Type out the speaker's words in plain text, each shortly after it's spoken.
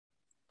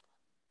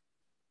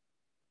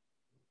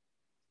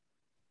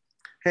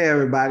Hey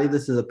everybody,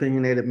 this is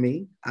Opinionated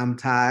Me. I'm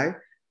Ty.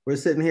 We're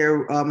sitting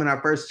here in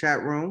our first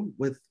chat room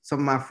with some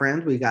of my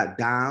friends. We got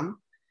Dom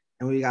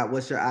and we got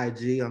What's Your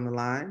IG on the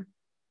line.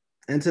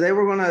 And today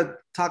we're going to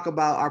talk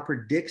about our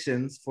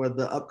predictions for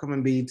the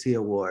upcoming BET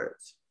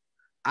Awards.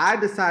 I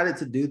decided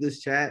to do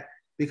this chat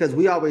because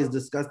we always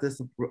discuss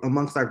this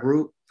amongst our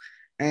group,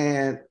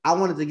 and I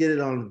wanted to get it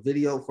on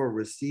video for a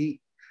receipt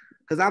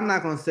because I'm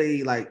not going to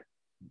say like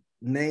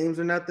names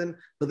or nothing,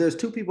 but there's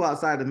two people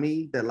outside of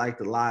me that like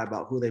to lie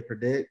about who they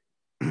predict.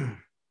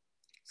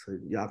 So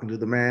y'all can do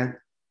the math.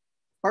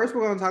 First,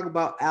 we're going to talk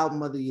about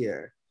album of the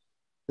year.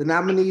 The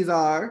nominees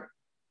are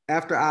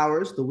After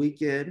Hours, The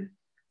Weeknd,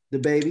 The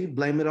Baby,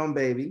 Blame It on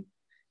Baby,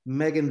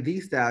 Megan Thee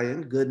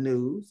Stallion, Good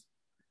News,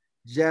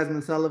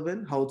 Jasmine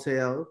Sullivan,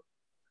 Hotel,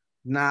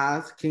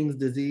 Nas, King's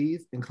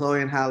Disease, and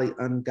Chloe and Halle,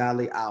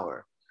 Ungodly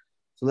Hour.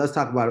 So let's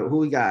talk about it. Who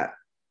we got?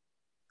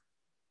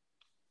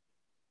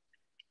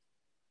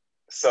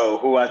 So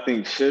who I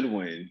think should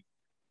win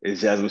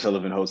is Jasmine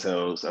Sullivan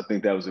Hotels. I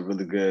think that was a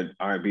really good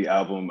R&B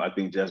album. I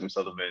think Jasmine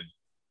Sullivan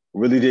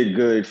really did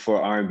good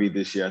for R&B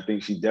this year. I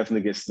think she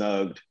definitely gets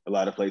snubbed a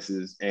lot of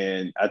places.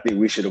 And I think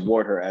we should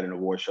award her at an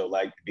award show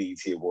like the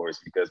BET Awards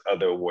because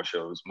other award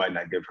shows might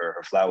not give her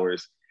her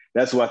flowers.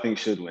 That's who I think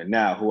should win.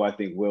 Now, who I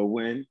think will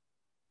win,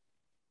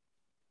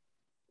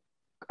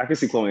 I can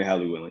see Chloe and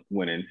Halle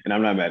winning, and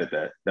I'm not mad at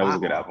that. That was a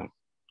good album.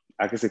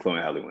 I can see Chloe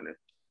and Halle winning.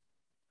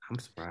 I'm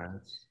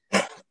surprised.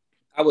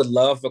 I would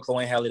love for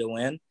Chloe and Halle to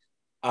win,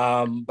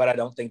 but I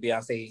don't think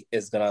Beyonce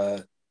is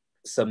gonna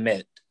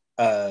submit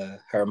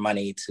her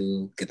money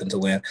to get them to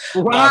win.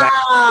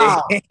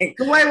 Wow! Wait.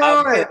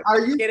 Are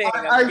you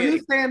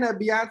saying that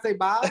Beyonce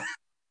Bob?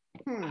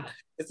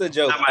 It's a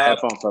joke. My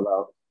headphone fell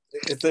out.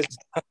 It's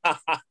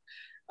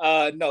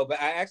no,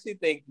 but I actually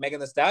think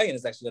Megan Thee Stallion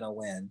is actually gonna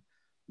win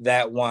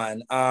that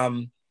one.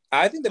 I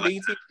think the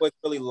BET would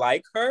really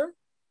like her.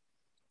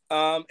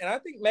 And I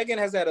think Megan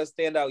has had a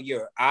standout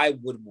year. I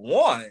would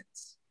want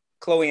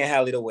Chloe and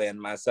Halle to win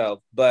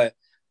myself, but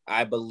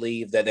I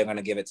believe that they're going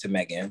to give it to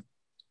Megan.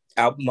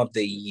 Album of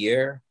the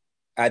year,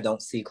 I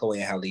don't see Chloe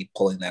and Halle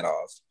pulling that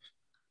off.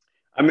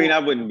 I mean, I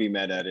wouldn't be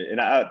mad at it. And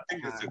I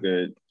think it's a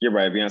good, you're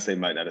right, Beyonce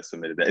might not have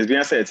submitted that. Is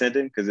Beyonce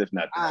attending? Because if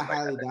not, I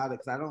highly doubt it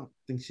because I don't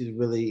think she's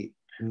really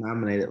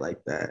nominated like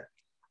that.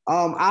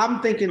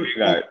 I'm thinking,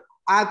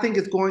 I think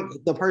it's going,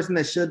 the person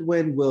that should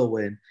win will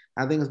win.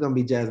 I think it's going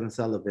to be Jasmine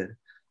Sullivan.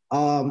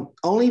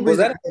 Only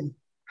reason,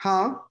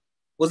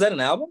 Was that an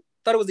album?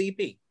 I thought it was an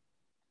EP.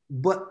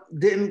 But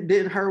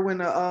didn't her win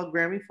a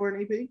Grammy for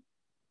an EP?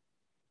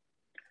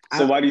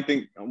 So why do you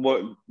think?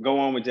 What go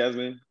on with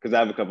Jasmine? Because I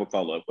have a couple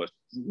follow-up questions.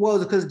 Well,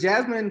 because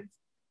Jasmine,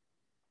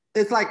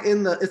 it's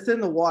in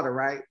the water,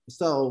 right?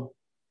 So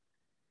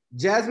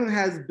Jasmine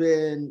has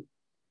been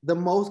the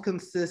most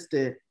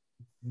consistent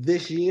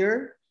this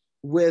year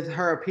with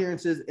her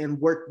appearances and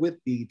work with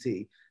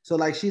BET. So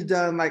like she's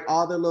done like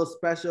all their little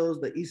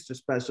specials, the Easter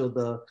special,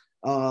 the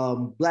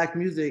Black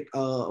Music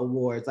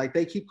Awards. Like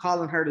they keep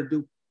calling her to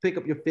do Pick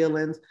Up Your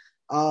Feelings.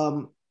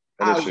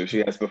 That's true.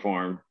 She has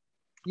performed.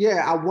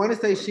 Yeah, I want to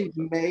say she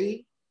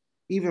may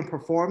even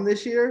perform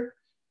this year.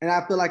 And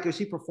I feel like if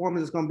she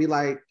performs, it's going to be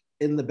like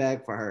in the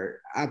bag for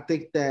her. I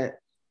think that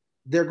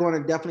they're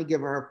going to definitely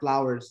give her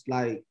flowers.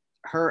 Like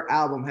her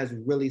album has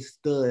really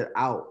stood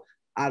out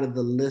of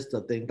the list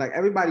of things. Like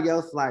everybody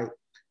else, like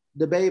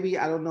The Baby,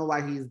 I don't know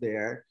why he's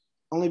there.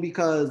 Only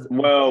because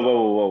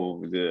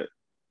whoa. Yeah.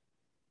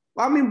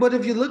 Well, I mean, but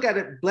if you look at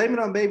it, Blame It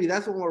on Baby,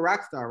 that's one with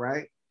Rockstar,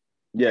 right?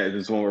 Yeah,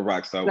 this one with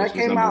Rockstar, which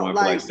was number one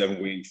for like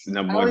 7 weeks,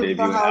 number one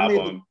debut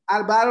album.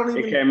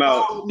 It came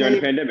out during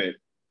the pandemic.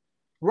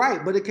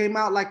 Right, but it came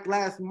out like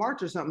last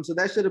March or something. So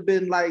that should have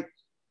been like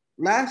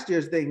last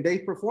year's thing. They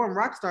performed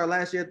Rockstar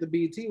last year at the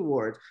BET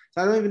Awards.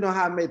 So I don't even know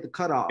how it made the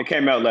cutoff. It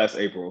came out last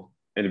April.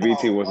 And the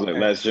BET was like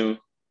last June.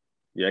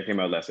 Yeah, it came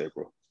out last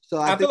April. So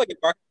I feel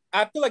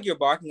like you're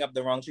barking up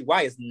the wrong tree.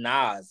 Why is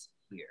Nas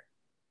here?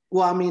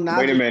 Well, I mean,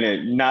 wait a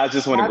minute. Nas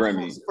just won a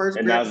Grammy.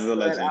 And Nas is a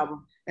legend.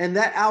 And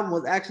that album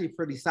was actually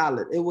pretty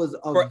solid. It was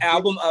for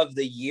album of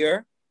the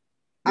year.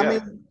 I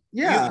mean,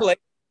 yeah.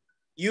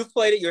 You've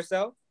played it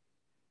yourself?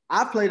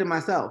 I played it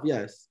myself,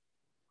 yes.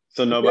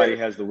 So nobody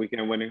has The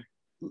Weeknd winning?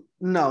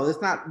 No,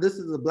 it's not. This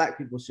is a Black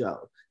people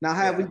show. Now,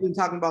 have we been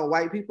talking about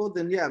white people?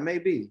 Then yeah,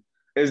 maybe.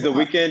 Is The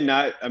Weeknd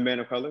not a man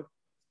of color?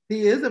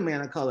 He is a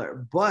man of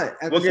color, but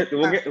we'll get to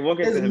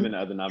him in the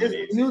other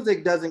nominees. His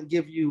music doesn't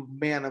give you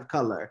man of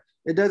color.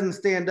 It doesn't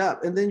stand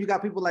up. And then you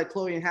got people like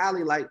Chloe and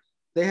Halle, like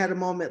they had a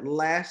moment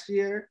last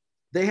year.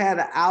 They had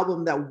an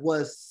album that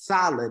was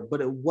solid,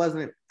 but it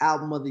wasn't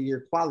album of the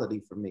year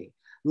quality for me.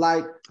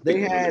 Like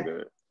they had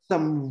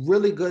some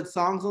really good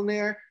songs on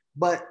there,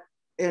 but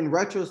in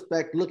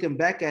retrospect, looking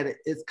back at it,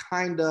 it's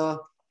kind of,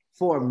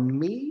 for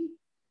me,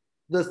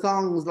 the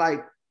songs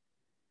like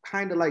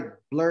kind of like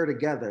blur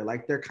together.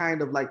 Like they're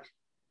kind of like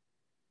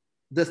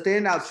the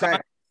standout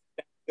track.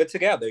 Good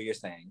together, you're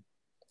saying?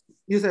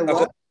 You said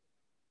what?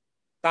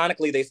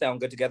 Sonically, they sound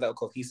good together, a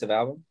cohesive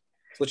album.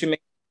 That's what you mean?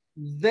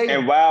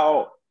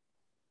 Go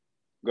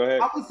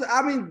ahead.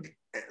 I mean,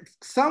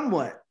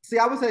 Somewhat. See,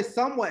 I would say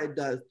somewhat it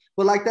does,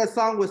 but like that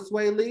song with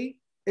Sway Lee,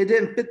 it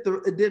didn't fit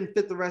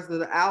the rest of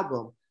the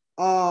album.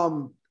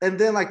 And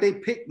then like they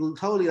picked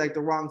totally like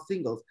the wrong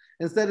singles.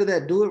 Instead of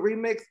that Do It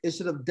remix, it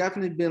should have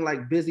definitely been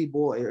like Busy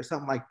Boy or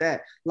something like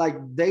that. Like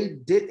they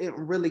didn't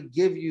really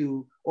give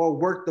you or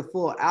work the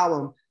full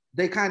album.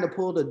 They kind of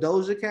pulled a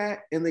Doja Cat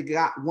and they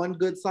got one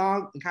good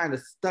song and kind of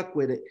stuck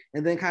with it,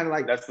 and then kind of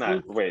like that's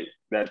not wait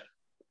that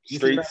you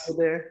see Streets. right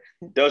there.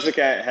 Doja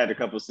Cat had a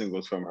couple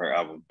singles from her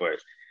album, but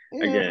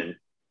Yeah. again,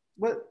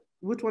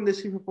 which one did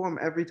she perform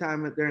every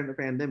time during the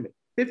pandemic?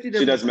 50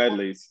 she does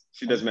medleys.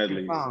 She does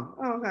medleys. Oh,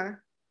 okay.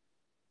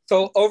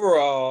 So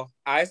overall,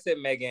 I said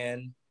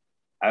Megan.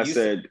 I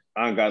said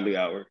Ungodly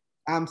Hour.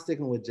 I'm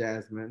sticking with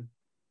Jasmine.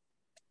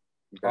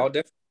 Okay. All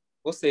different.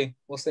 We'll see.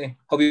 We'll see.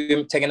 Hope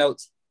you're taking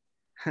notes.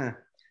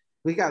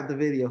 We got the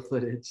video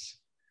footage.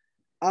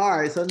 All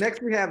right. So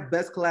next we have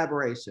best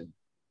collaboration.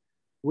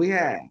 We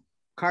have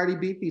Cardi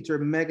B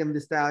featuring Megan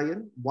Thee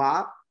Stallion,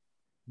 WAP.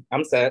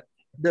 I'm set.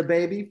 The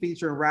Baby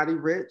featuring Roddy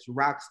Ricch,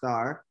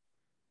 Rockstar.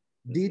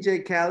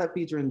 DJ Khaled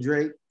featuring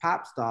Drake,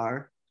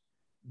 Popstar.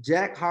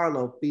 Jack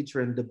Harlow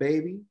featuring The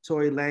Baby,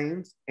 Tory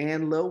Lanez,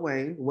 and Lil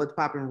Wayne, What's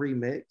Poppin'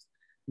 remix.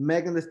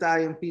 Megan Thee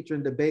Stallion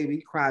featuring The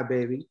Baby, Cry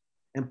Baby.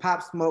 And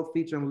Pop Smoke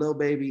featuring Lil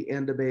Baby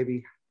and The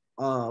Baby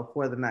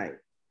For the Night.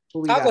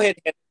 I'll go ahead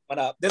and get one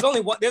up. There's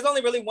only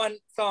really one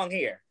song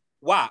here.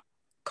 WAP,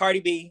 Cardi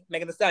B,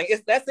 Megan Thee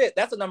Stallion. That's it.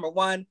 That's the number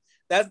one.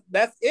 That's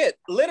it.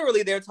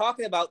 Literally, they're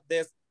talking about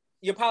this.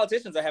 Your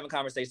politicians are having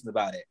conversations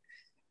about it.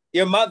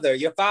 Your mother,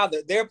 your father,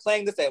 they're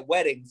playing this at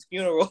weddings,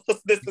 funerals.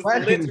 This is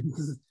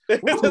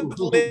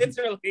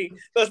literally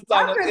the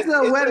song. I've been to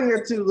a wedding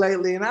or two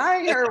lately, and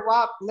I ain't heard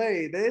WAP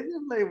play. They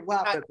didn't play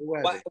WAP at the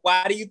wedding.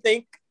 Why do you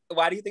think?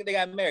 Why do you think they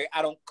got married?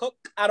 I don't cook,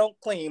 I don't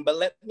clean, but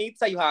let me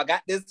tell you how I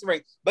got this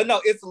ring. But no,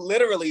 it's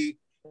literally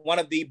one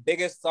of the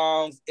biggest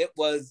songs. It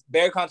was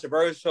very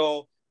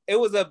controversial. It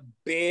was a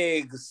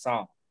big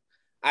song.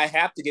 I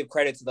have to give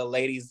credit to the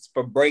ladies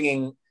for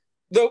being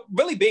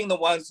the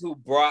ones who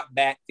brought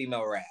back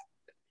female rap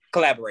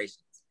collaborations.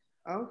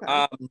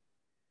 Okay.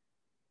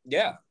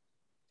 Yeah.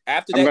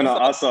 After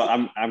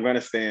that, I'm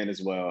gonna stand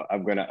as well.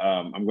 I'm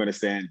gonna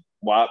stand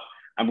WAP.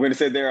 I'm going to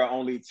say there are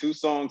only two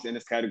songs in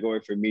this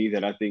category for me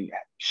that I think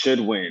should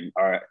win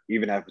or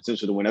even have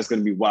potential to win. That's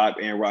going to be WAP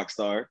and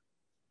Rockstar.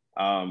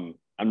 I'm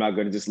not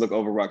going to just look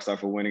over Rockstar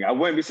for winning. I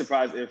wouldn't be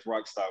surprised if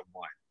Rockstar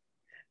won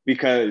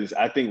because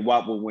I think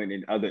WAP will win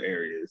in other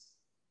areas.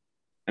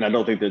 And I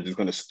don't think they're just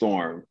going to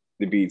storm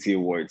the BET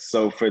Awards.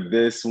 So for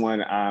this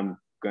one, I'm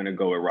going to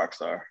go with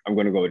Rockstar. I'm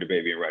going to go with The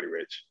Baby and Roddy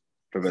Ricch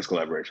for best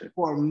collaboration.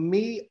 For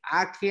me,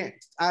 I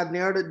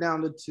narrowed it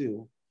down to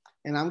two.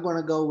 And I'm going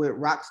to go with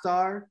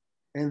Rockstar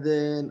and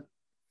then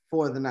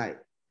For the Night.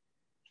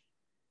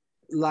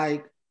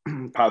 Like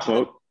Pop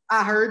Smoke.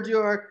 I heard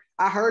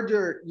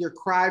your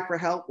cry for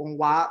help on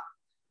WAP,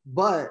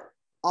 but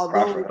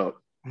although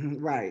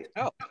right.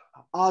 Oh.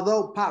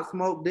 Although Pop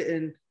Smoke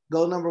didn't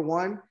go number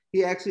one,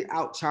 he actually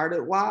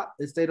outcharted WAP.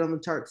 It stayed on the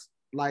charts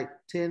like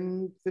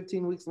 10,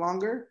 15 weeks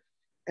longer.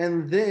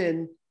 And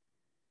then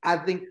I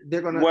think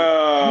they're gonna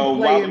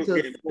WAP was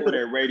getting pulled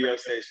at radio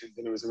stations,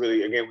 and it was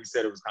really, again, we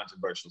said it was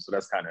controversial, so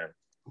that's kind of.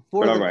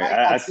 But all right,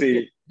 I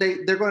see.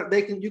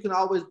 You can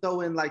always throw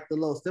in like the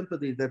little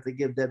sympathy that they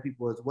give dead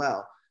people as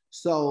well.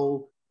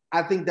 So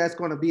I think that's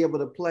going to be able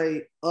to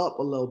play up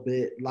a little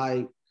bit.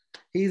 Like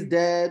he's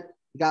dead.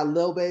 Got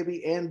Lil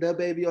Baby and The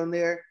Baby on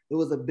there. It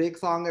was a big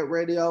song at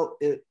radio.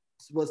 It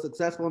was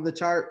successful on the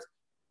charts.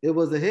 It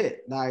was a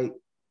hit. Like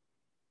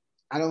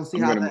I don't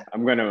see I'm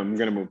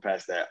gonna move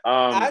past that.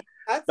 I'd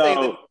say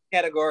the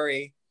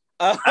category.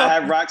 I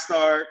have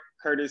Rockstar.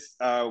 Curtis,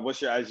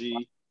 what's your IG?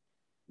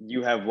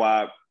 You have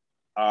WAP.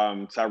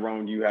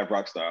 Tyrone, you have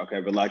Rockstar.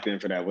 Okay, but locked in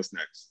for that. What's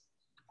next?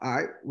 All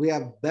right, we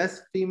have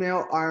Best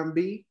Female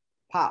R&B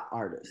Pop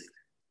Artist.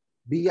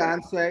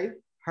 Beyonce,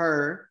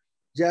 her,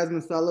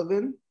 Jasmine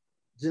Sullivan,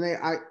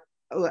 Janae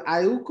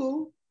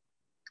Aiko.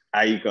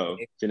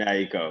 Janae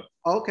Aiko.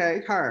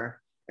 Okay, her.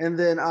 And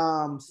then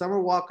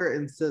Summer Walker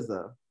and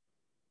SZA.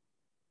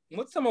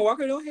 What's Summer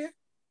Walker doing here?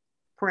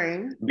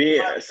 Praying.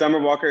 Yeah, Summer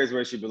Walker is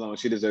where she belongs.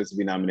 She deserves to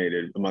be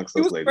nominated amongst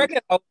those ladies. She was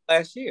pregnant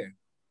last year.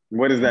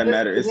 What does that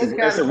matter? It's a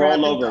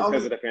rollover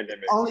because of the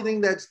pandemic. The only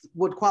thing that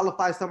would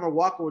qualify Summer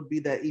Walker would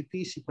be that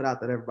EP she put out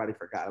that everybody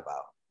forgot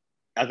about.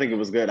 I think it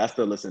was good. I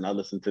still listen. I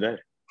listened today.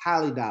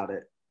 Highly doubt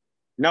it.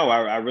 No,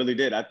 I really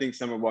did. I think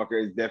Summer Walker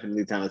is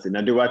definitely talented. Now,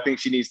 do I think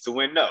she needs to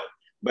win? No.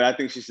 But I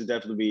think she should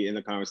definitely be in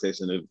the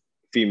conversation of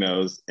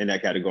females in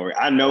that category.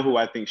 I know who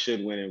I think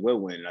should win and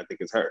will win, and I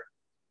think it's her.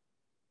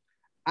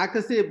 I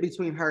could see it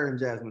between her and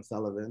Jasmine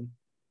Sullivan.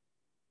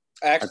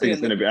 I think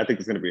it's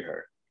gonna be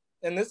her.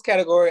 In this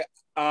category,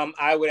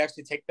 I would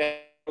actually take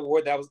that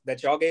award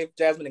that y'all gave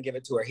Jasmine and give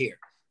it to her here.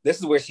 This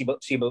is where she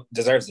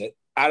deserves it.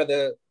 Out of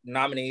the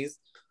nominees,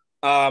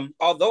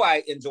 although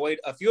I enjoyed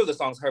a few of the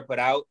songs her put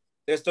out,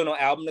 there's still no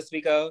album to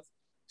speak of.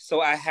 So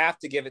I have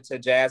to give it to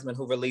Jasmine,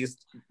 who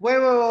released. Wait.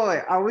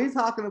 Are we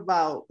talking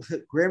about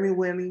Grammy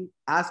winning,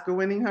 Oscar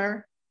winning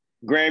her?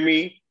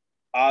 Grammy,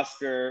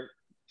 Oscar,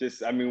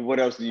 Just, I mean, what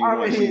else do you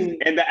want?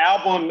 And the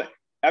album,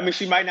 I mean,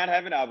 she might not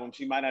have an album.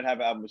 She might not have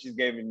an album, but she's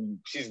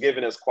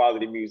giving us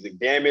quality music.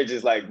 Damage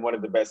is like one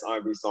of the best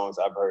R&B songs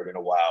I've heard in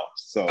a while.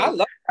 So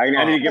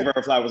I need to give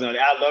her flowers on it.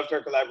 I loved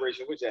her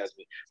collaboration with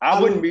Jasmine. I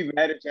wouldn't be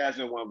mad if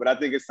Jasmine won, but I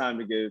think it's time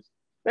to give.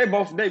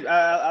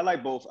 I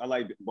like both. I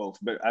like both,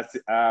 but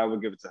I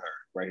would give it to her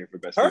right here for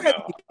best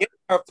female.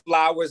 Her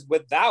flowers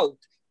without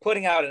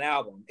putting out an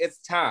album. It's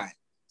time.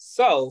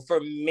 So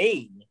for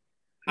me,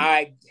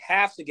 I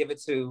have to give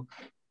it to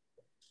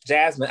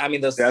Jasmine. I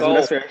mean, Jasmine,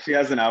 that's fair. She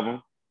has an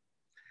album.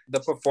 The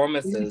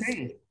performances.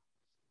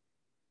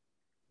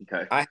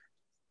 Okay.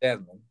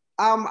 Jasmine.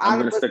 I'm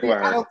gonna stick with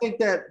her. I don't think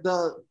that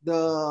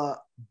the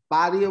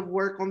body of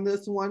work on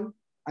this one,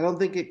 I don't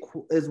think it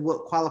is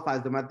what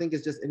qualifies them. I think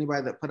it's just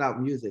anybody that put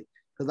out music.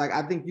 Because like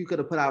I think you could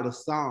have put out a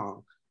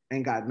song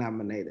and got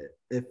nominated.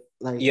 If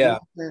like yeah,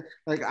 you know,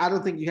 like I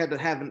don't think you had to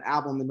have an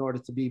album in order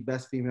to be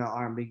best female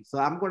R&B. So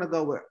I'm gonna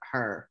go with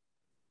her.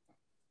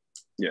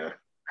 Yeah,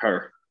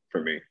 her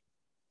for me.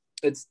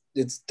 It's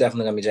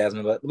definitely gonna be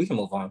Jasmine, but we can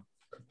move on.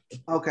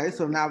 Okay,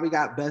 so now we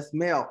got best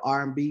male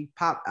R&B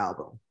pop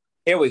album.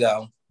 Here we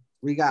go.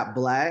 We got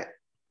Black,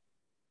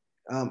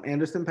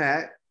 Anderson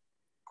 .Paak,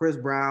 Chris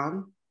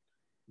Brown,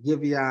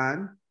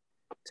 Giveon,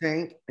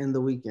 Tank, and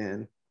The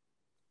Weeknd.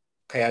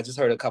 Okay, I just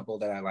heard a couple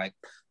that I like.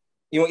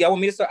 Y'all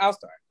want me to start? I'll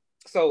start.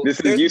 So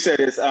you said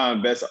it's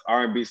best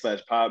R&B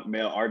 / pop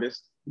male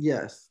artist?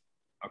 Yes.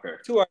 Okay.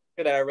 2 artists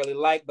that I really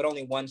like, but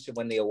only one should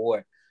win the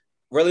award.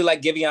 Really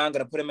like Giveon.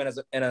 Gonna put him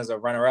in as a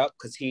runner-up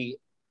because he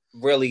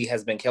really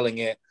has been killing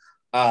it.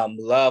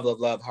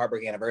 Love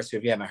Heartbreak Anniversary.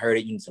 If you haven't heard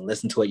it, you need to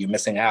listen to it. You're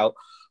missing out.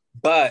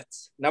 But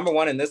number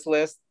one in this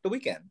list, The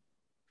Weeknd.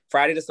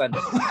 Friday to Sunday.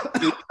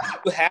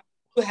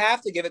 you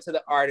have to give it to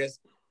the artist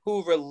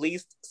who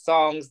released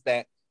songs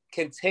that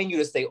continue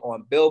to stay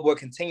on Billboard,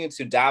 continue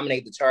to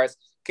dominate the charts,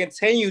 he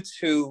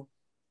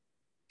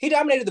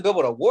dominated the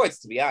Billboard Awards,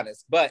 to be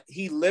honest, but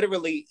he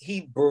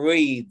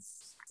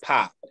breathes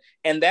pop.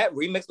 And that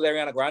remix with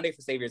Ariana Grande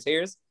for Save Your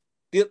Tears,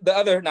 the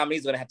other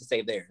nominees are going to have to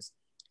save theirs.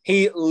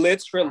 He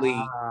literally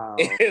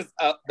is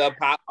the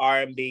pop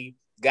R&B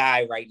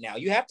guy right now.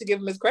 You have to give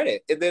him his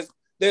credit.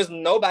 There's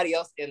nobody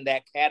else in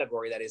that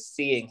category that is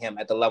seeing him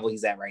at the level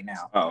he's at right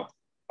now.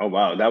 Oh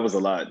wow, that was a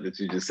lot that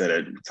you just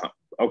said.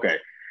 Okay,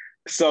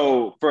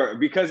 so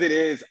because it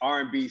is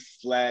R&B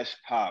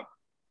 / pop,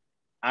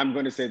 I'm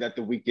going to say that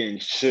The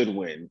Weeknd should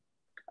win.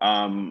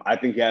 I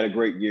think he had a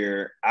great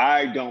year.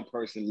 I don't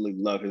personally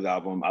love his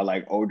album. I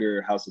like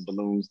Older, House of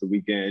Balloons, The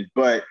Weeknd,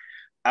 but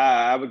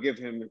I would give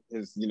him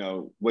his,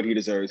 what he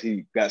deserves.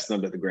 He got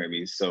snubbed at the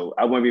Grammys, so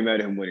I wouldn't be mad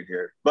at him winning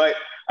here. But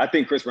I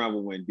think Chris Brown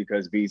will win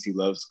because BET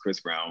loves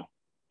Chris Brown,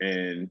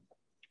 and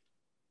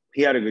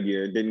he had a good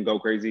year. Didn't go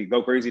crazy.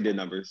 Go Crazy did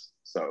numbers.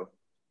 So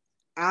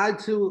I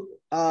too,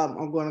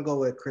 I'm going to go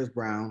with Chris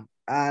Brown.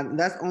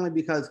 That's only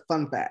because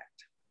fun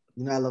fact.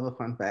 I love a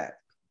fun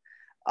fact.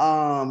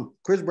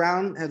 Chris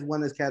Brown has won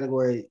this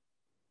category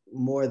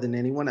more than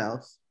anyone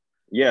else.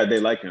 Yeah, they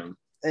like him.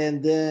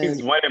 And then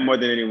he's won it more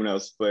than anyone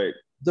else, but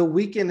The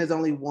Weeknd has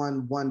only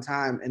won one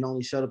time and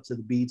only showed up to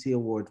the BET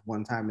Awards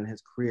one time in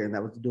his career, and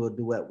that was to do a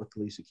duet with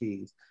Alicia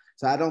Keys.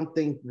 So I don't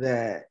think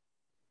that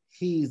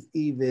he's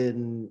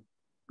even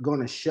going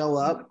to show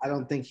up. I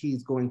don't think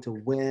he's going to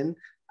win.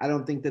 I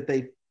don't think that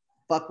they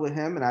fuck with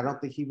him, and I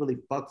don't think he really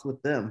fucks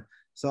with them.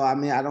 So I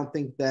mean, I don't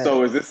think that.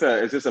 So is this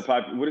a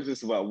pop? What is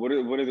this about? What are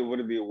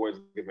the awards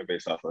given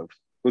based off of?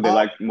 Who they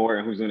like more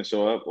and who's going to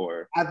show up?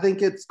 Or I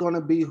think it's going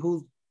to be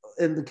who's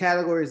in the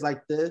categories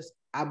like this.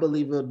 I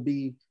believe it'll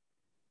be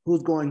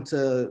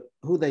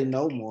who they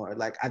know more.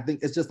 Like I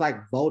think it's just like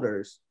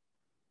voters.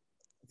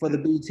 For the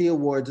BET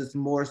Awards, it's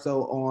more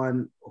so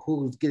on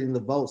who's getting the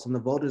votes, and the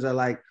voters are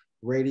like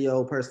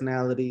radio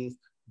personalities,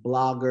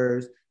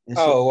 bloggers. And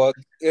well,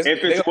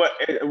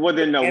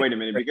 then no, wait a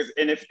minute, because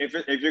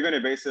if you're going to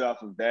base it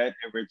off of that,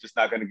 and we're just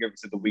not going to give it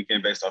to The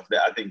Weeknd based off of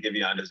that, I think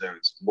Giveon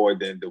deserves more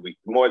than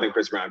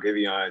Chris Brown.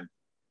 Giveon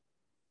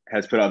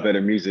has put out better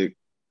music,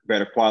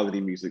 better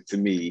quality music to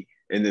me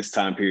in this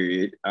time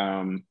period.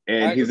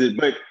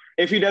 But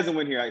if he doesn't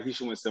win here, he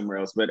should win somewhere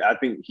else. But I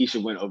think he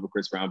should win over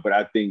Chris Brown. But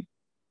I feel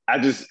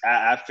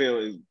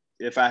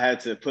if I had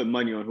to put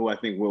money on who I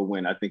think will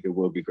win, I think it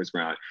will be Chris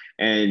Brown.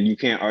 And you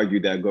can't argue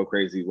that Go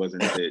Crazy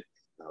wasn't it.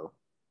 So.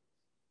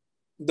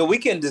 The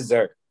Weeknd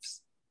deserves.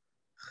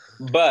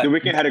 But The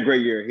Weeknd had a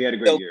great year. He had a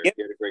great year.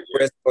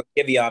 For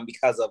Giveon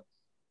because of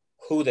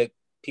who the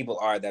people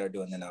are that are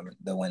doing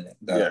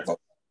the vote.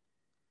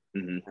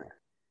 Mm-hmm.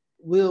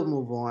 We'll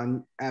move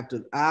on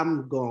after.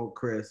 I'm going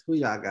Chris. Who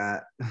y'all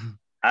got?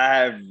 I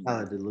have.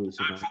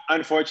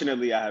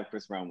 Unfortunately, I have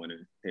Chris Brown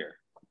winning here.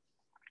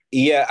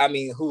 Yeah, I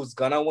mean, who's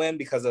gonna win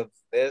because of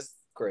this?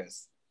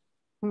 Chris.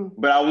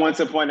 But I want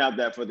to point out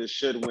that for the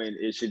should win,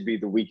 it should be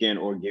The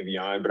Weeknd or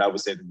Giveon, but I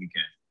would say The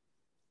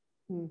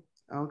Weeknd.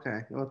 Okay.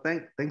 Well,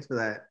 thanks for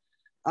that.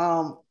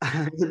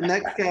 The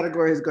next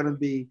category is going to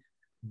be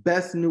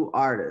Best New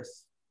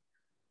Artist.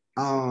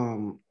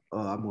 I'm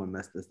going to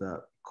mess this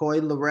up.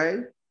 Coi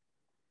Leray,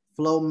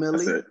 Flo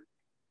Milli,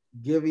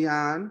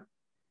 Giveon,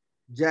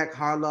 Jack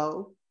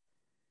Harlow,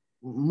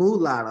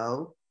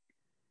 Mulatto,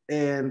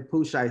 and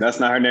Pooh Shiesty. That's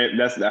not her name.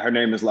 Her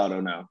name is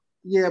Lotto now.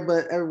 Yeah,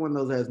 but everyone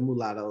knows her as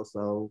Mulatto,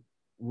 so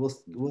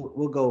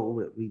we'll go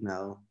with what we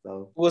know.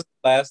 So who was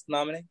the last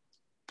nominee?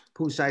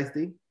 Pooh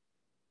Shiesty.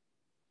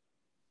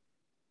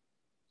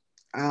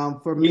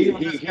 For me,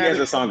 he has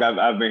a song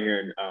I've been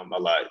hearing a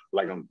lot.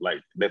 Like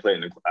they play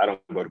in the. I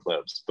don't go to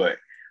clubs, but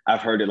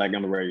I've heard it like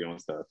on the radio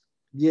and stuff.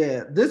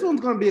 Yeah, this one's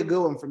gonna be a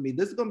good one for me.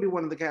 This is gonna be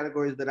one of the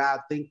categories that I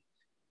think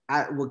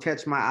I will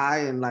catch my eye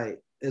and like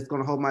it's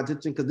gonna hold my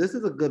attention because this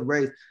is a good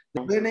race.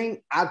 The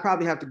winning, I'd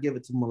probably have to give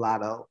it to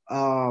Mulatto.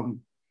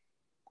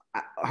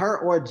 Her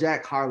or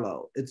Jack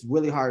Harlow. It's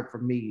really hard for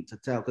me to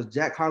tell because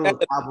Jack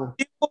Harlow's album.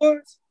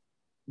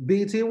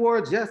 BET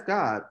Awards, yes,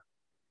 God.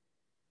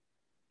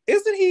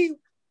 Isn't he?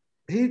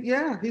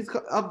 He's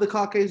of the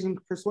Caucasian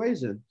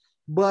persuasion.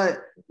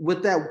 But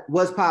with that,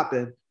 What's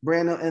Poppin',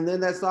 Brandon, and then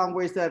that song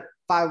where he said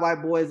 5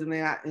 white boys and they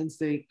got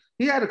NSYNC.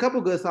 He had a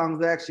couple good songs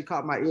that actually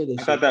caught my ear this year.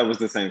 I thought that was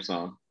the same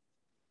song.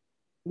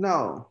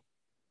 No.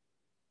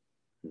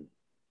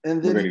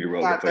 And then he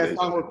got that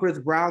song with Chris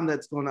Brown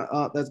that's going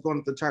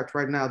to the charts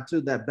right now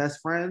too. That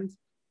Best Friends.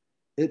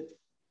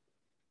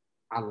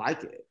 I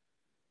like it.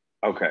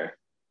 Okay,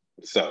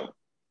 so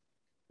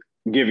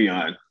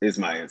Giveon is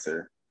my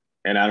answer,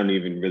 and I don't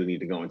even really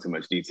need to go into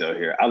much detail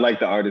here. I like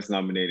the artists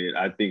nominated.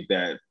 I think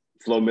that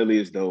Flo Milli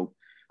is dope.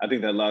 I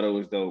think that Lotto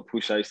is dope. Pooh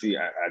Shiesty,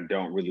 I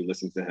don't really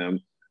listen to him.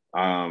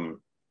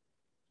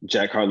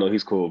 Jack Harlow,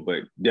 he's cool,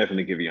 but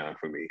definitely Giveon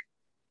for me.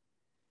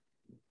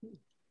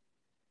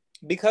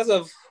 Because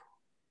of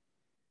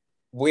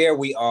where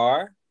we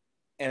are,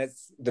 and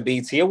it's the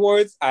BET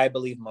Awards, I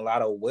believe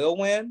Mulatto will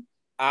win.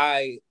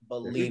 I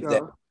believe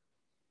that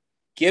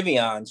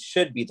Giveon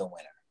should be the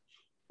winner.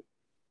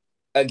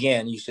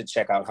 Again, you should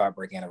check out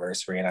Heartbreak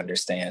Anniversary and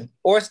understand,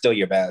 or Still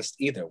Your Best,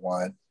 either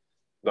one.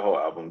 The whole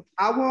album.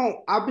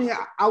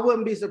 I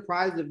wouldn't be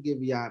surprised if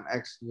Giveon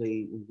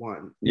actually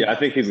won. Yeah, I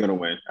think he's gonna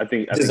win. I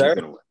think he's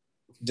gonna win.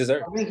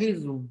 I think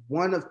he's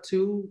one of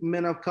 2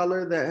 men of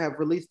color that have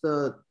released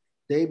a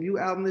debut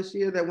album this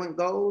year that went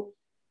gold.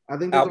 I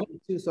think there's only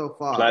 2 so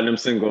far. Platinum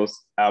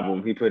Singles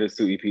album. He put his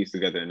 2 EPs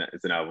together and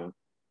it's an album.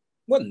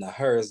 What in the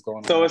hell is going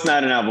on? So it's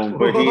not an album,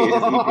 but he is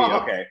EP.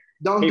 Okay.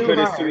 He put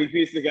his 2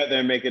 EPs together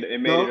and made it a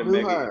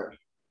mega.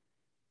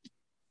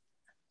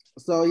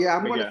 So yeah,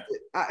 I'm gonna.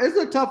 Yeah. It's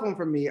a tough one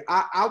for me.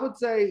 I would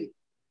say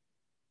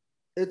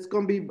it's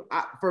gonna be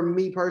for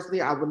me personally.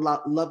 I would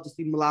love to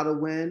see Mulatto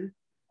win.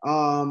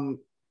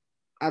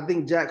 I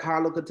think Jack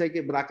Harlow could take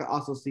it, but I could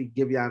also see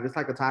Giveon. It's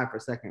like a tie for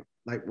second,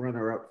 like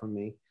runner up for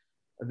me.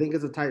 I think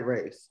it's a tight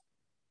race.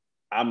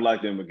 I'm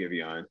locked in with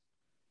Giveon.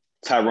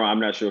 Tyrone, I'm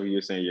not sure who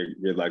you're saying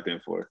you're locked in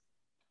for.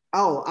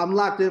 Oh, I'm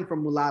locked in for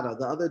Mulatto.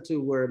 The other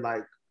 2 were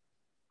like,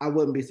 I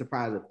wouldn't be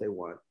surprised if they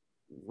won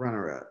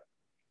runner up.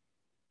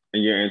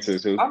 And your answer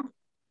is who?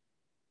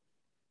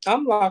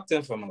 I'm locked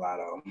in for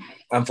Mulatto.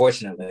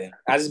 Unfortunately,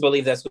 I just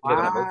believe that's who they're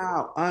gonna vote for.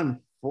 Wow,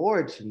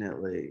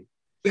 unfortunately,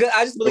 because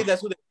I just believe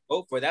that's who they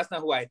vote for. That's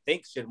not who I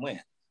think should win.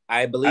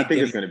 I think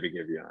it's going to be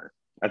Giveon.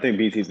 I think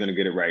BT's going to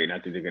get it right, and I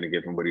think they're going to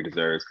give him what he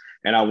deserves.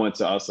 And I want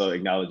to also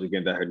acknowledge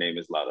again that her name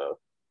is Lotto.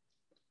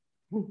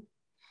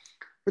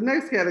 The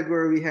next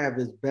category we have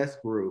is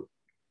Best Group.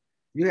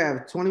 You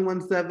have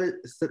 21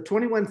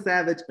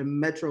 Savage and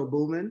Metro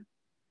Boomin,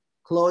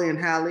 Chloe and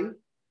Halle,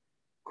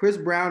 Chris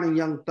Brown and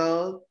Young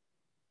Thug,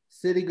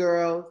 City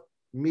Girls,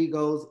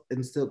 Migos,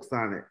 and Silk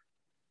Sonic.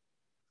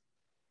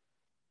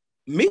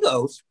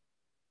 Migos?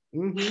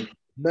 Mm-hmm.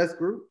 Best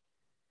Group.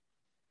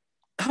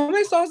 How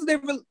many songs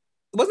did they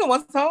wasn't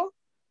one song?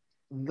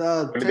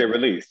 When did they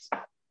release?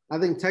 I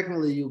think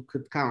technically you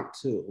could count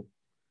 2.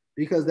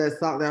 Because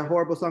that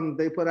horrible song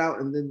they put out,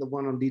 and then the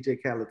one on DJ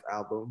Khaled's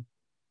album.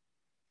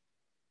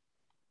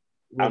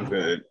 I'm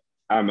good.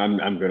 I'm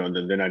good on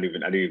them. I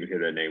didn't even hear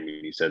that name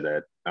when you said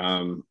that.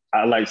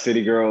 I like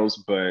City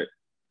Girls, but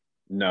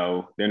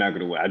no, they're not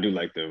gonna win. I do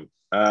like them.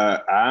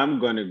 I'm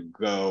gonna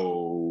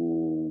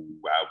go.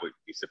 I wouldn't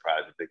be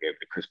surprised if they gave it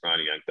to Chris Brown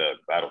and Young Thug,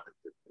 but I don't think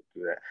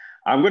they'll do that.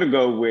 I'm gonna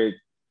go with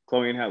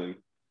Chloe and Halle.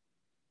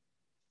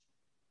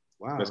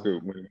 Wow, that's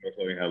good. We're gonna go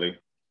Chloe and Halle.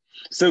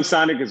 Silk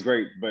Sonic is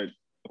great, but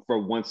for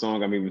one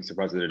song, I'm even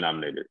surprised that they're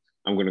nominated.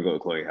 I'm gonna go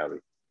with Chloe and Halle.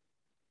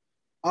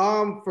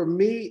 For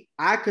me,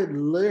 I could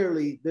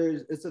literally.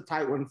 It's a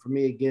tight one for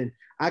me again.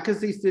 I could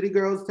see City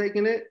Girls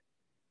taking it,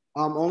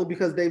 only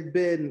because they've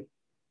been,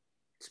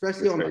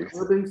 especially on the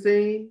urban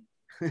scene.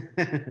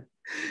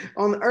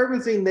 On the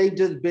urban scene, they've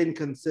just been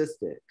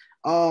consistent.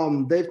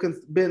 They've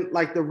been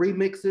like the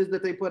remixes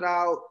that they put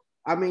out.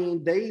 I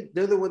mean,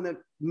 they're the one that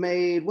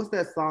made what's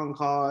that song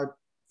called?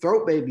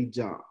 Throat Baby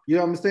Jump. You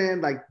know what I'm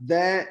saying? Like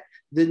that.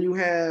 Then you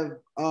have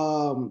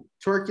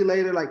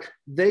Twerkulator. Like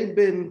they've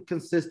been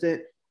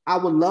consistent. I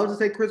would love to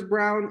say Chris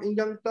Brown and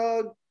Young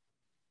Thug,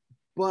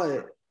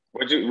 but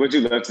would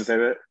you love to say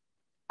that?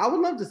 I would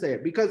love to say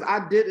it because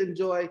I did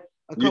enjoy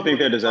a couple. You think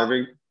they're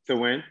deserving to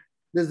win?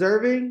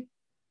 Deserving?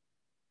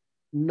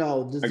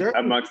 No, deserving.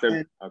 Amongst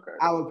them, okay.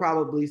 I would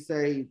probably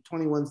say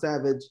 21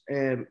 Savage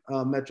and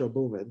Metro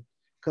Boomin.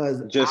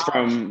 because just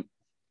from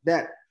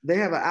that they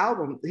have an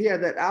album. He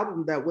had that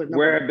album that went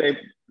where have they?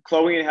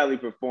 Chloe and Halle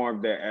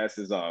performed their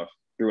asses off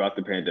throughout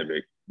the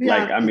pandemic. Beyonce,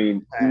 like, I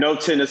mean, no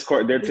tennis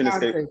court. Their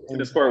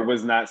tennis court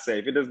was not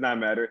safe. It does not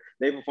matter.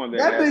 They performed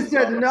their asses off. That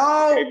bitch said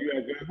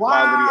no.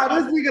 Wow,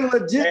 this nigga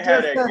legit just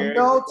said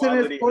no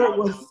tennis court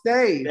was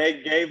safe.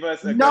 They gave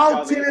us a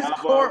no tennis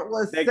court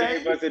was safe. They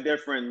gave us a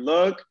different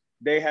look.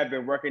 They have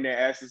been working their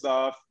asses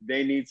off.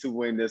 They need to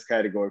win this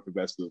category for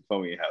best group.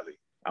 Chloe and Halle.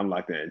 I'm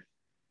locked in.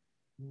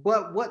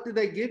 But what did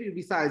they give you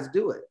besides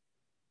Do It?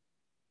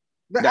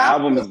 The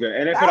album is good,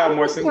 and they put out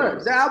more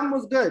singles. The album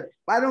was good,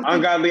 but I don't.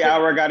 Ungodly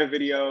Hour got a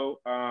video.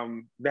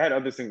 They had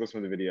other singles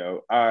from the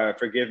video.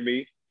 Forgive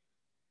Me.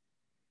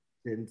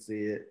 Didn't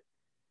see it.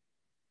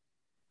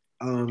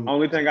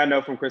 Only thing I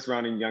know from Chris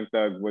Brown and Young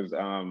Thug was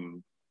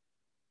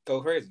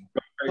Go Crazy.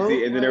 Go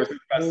Crazy, and then there was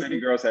something about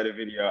City Girls had a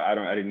video.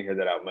 I didn't hear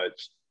that out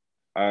much.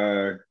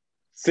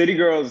 City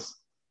Girls.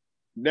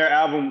 Their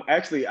album,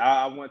 actually,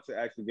 I want to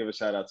actually give a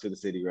shout out to the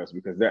City Girls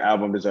because their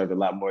album deserved a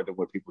lot more than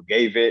what people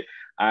gave it.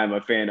 I'm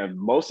a fan of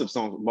most of the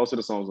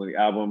songs on the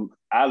album.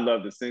 I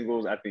love the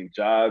singles. I think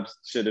Jobs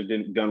should have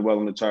done well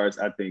in the charts.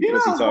 I think you know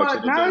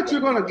what? Now that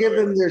you're going to give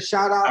them their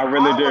shout out, I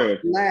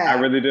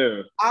really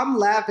do. I'm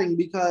laughing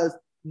because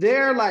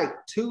they're like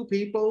two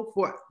people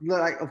for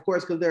like, of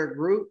course, because they're a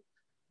group,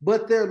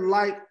 but they're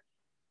like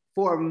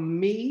for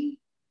me.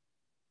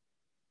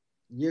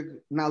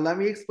 Now let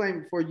me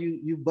explain before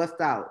you bust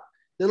out.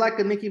 They're like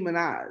a Nicki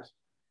Minaj.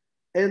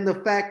 And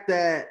the fact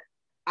that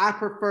I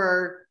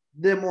prefer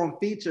them on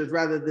features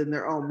rather than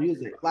their own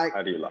music. Like,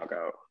 how do you log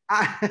out?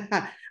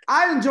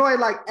 I enjoy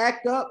like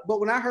Act Up, but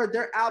when I heard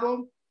their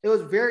album, it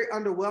was very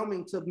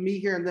underwhelming to me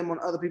hearing them on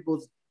other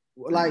people's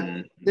like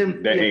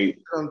them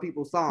on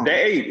people's songs.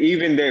 They ate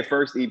even their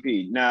first EP.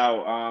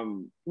 Now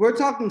we're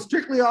talking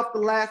strictly off the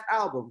last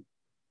album.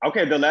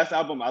 Okay, the last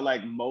album, I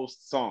like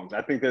most songs.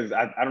 I think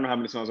I don't know how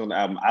many songs on the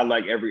album. I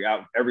like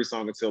every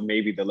song until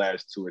maybe the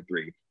last 2 or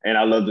 3. And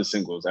I love the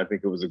singles. I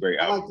think it was a great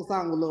album. I like the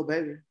song with Lil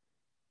Baby.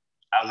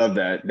 I love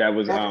that. That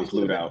was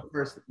Flued Out.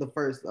 The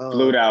first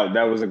Flued Out.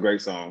 That was a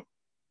great song.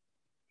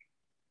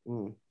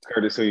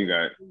 Curtis, who you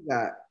got?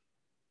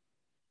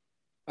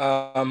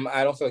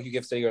 I don't feel like you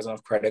give City Girls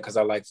enough credit because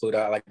I like Flued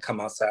Out. I like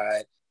Come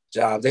Outside.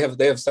 Jobs.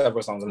 They have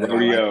several songs on there.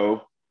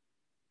 Rodeo.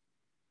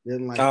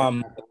 Didn't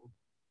like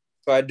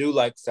so I do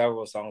like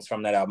several songs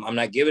from that album. I'm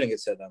not giving it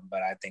to them,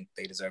 but I think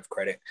they deserve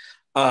credit.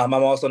 I'm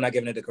also not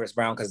giving it to Chris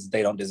Brown because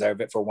they don't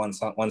deserve it for one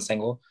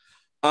single.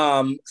 He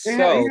had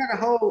a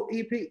whole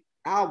EP,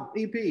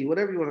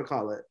 whatever you want to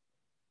call it.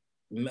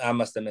 I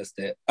must have missed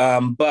it. But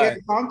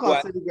a song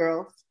called City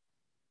Girls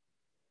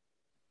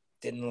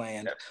didn't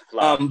land.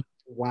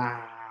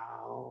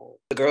 Wow.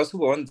 The girls who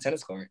were on the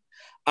tennis court.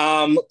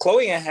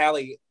 Chloe and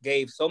Halle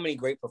gave so many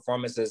great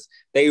performances.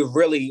 They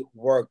really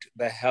worked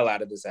the hell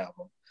out of this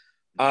album.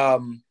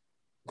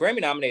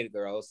 Grammy nominated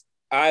girls,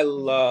 I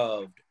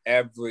loved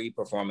every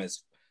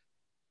performance.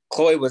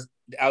 Chloe was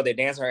out there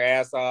dancing her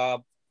ass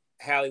off.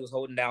 Halle was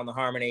holding down the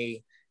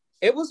harmony.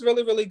 It was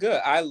really, really good.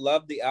 I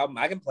loved the album.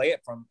 I can play it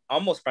from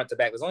almost front to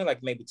back. There's only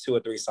like maybe 2 or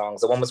 3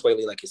 songs. The one was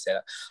Whaley, like you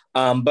said.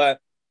 But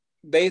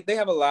they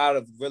have a lot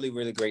of really,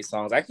 really great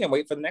songs. I can't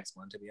wait for the next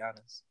one, to be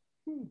honest.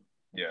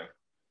 Yeah.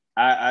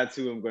 I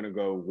too am going to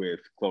go with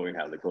Chloe and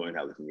Halle. Chloe and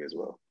Halle for me as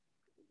well.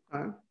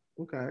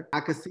 Okay. I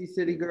could see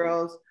City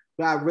Girls.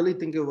 But I really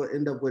think it would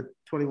end up with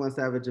 21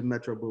 Savage and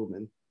Metro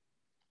Boomin.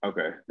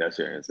 Okay, that's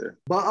your answer.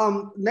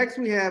 But next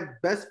we have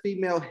Best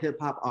Female Hip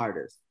Hop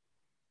Artist.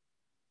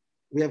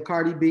 We have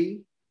Cardi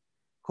B,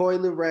 Coi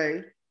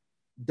Leray,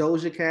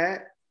 Doja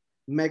Cat,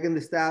 Megan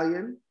Thee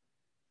Stallion,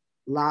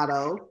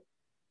 Lotto,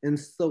 and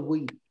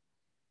Saweetie.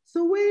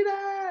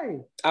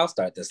 I'll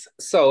start this.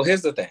 So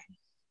here's the thing.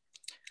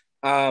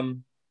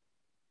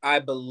 I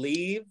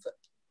believe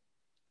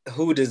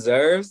who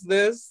deserves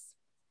this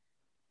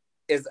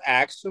is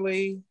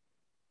actually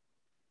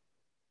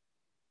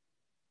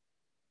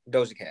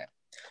Doja Cat.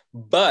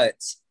 But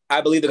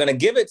I believe they're going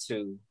to give it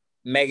to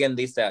Megan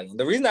Thee Stallion.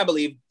 The reason I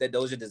believe that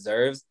Doja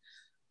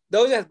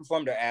has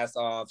performed her ass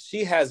off.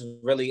 She has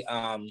really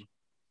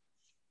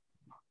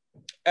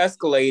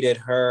escalated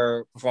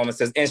her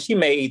performances, and she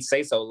made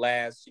Say So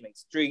last. She made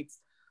Streets.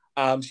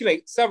 She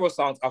made several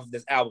songs off of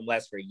this album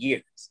last for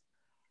years.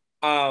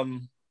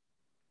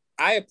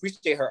 I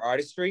appreciate her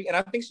artistry, and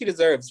I think she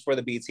deserves for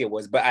the BET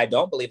Awards, but I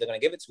don't believe they're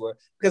going to give it to her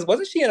because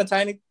wasn't she in a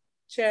tiny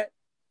chat?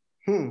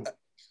 You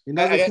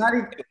know,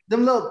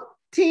 them little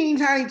teeny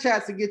tiny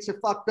chats that get you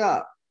fucked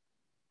up.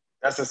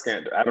 That's a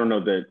scandal. I don't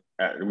know that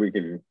we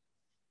can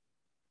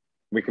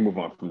move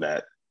on from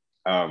that.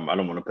 I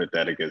don't want to put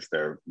that against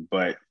her,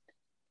 but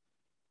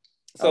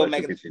so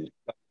Megan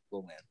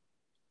will win.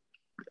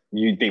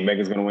 You think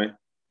Megan's going to win?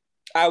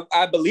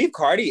 I believe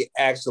Cardi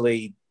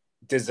actually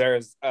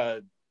deserves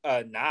a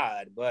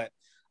nod, but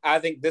I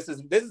think this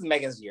is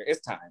Megan's year.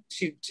 It's time.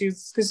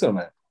 She's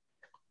gonna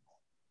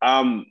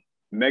win.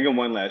 Megan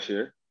won last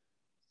year,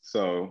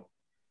 so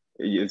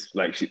it's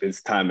like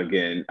it's time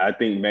again. I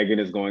think Megan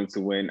is going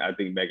to win. I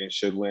think Megan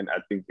should win.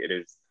 I think it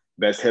is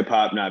best hip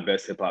hop, not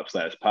best hip hop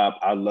slash pop.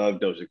 I love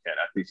Doja Cat.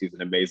 I think she's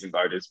an amazing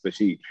artist, but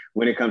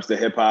when it comes to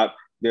hip hop,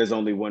 there's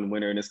only one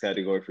winner in this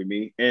category for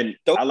me. And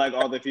I like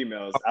all the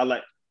females.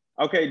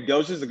 Okay,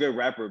 Doja's a good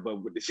rapper, but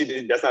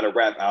that's not a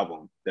rap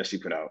album that she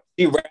put out.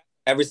 She raps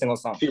every single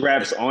song. She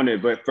raps on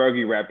it, but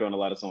Fergie rapped on a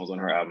lot of songs on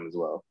her album as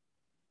well.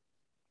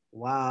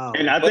 Wow.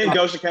 And I think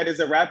Doja Cat is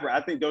a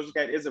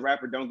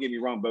rapper. Don't get me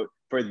wrong. But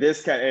for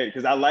this cat,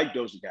 because I like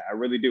Doja Cat, I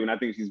really do. And I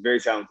think she's very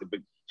talented, but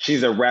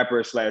she's a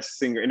rapper slash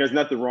singer. And there's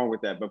nothing wrong with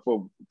that. But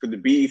for the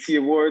BET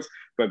Awards,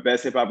 for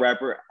best hip hop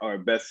rapper or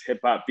best hip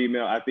hop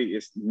female, I think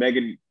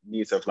Megan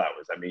needs her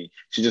flowers. I mean,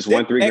 she just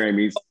won 3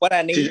 Grammys. What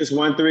I need. She just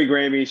won 3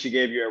 Grammys. She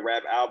gave you a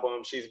rap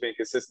album. She's been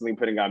consistently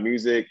putting out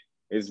music.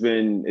 It's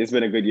been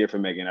a good year for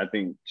Megan. I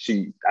think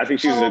she's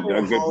a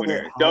good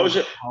winner.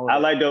 Doja, I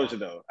like Doja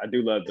though. I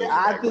do love Doja.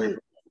 Yeah, I think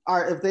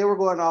if they were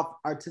going off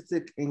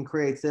artistic and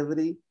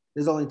creativity,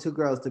 there's only 2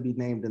 girls to be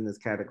named in this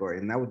category,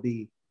 and that would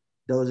be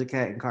Doja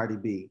Cat and Cardi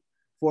B.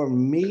 For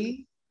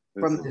me,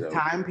 from this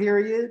time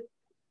period,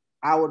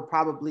 I would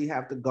probably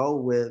have to go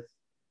with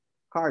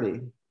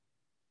Cardi.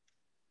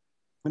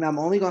 And I'm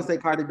only gonna say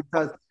Cardi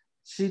because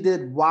she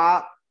did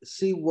WAP.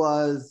 She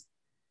was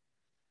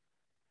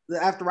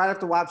right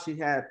after WAP, she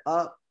had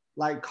Up.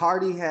 Like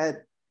Cardi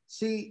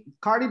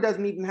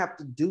doesn't even have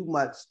to do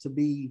much to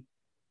be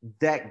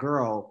that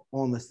girl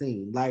on the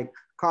scene. Like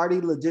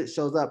Cardi legit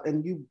shows up.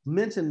 And you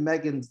mentioned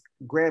Megan's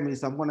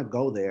Grammys, so I'm gonna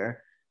go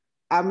there.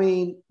 I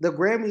mean, the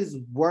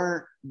Grammys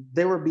were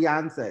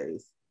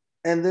Beyonce's.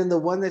 And then the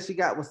one that she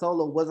got with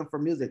solo wasn't for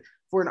music.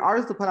 For an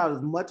artist to put out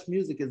as much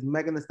music as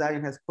Megan Thee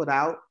Stallion has put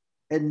out,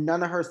 and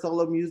none of her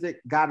solo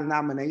music got a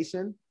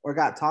nomination or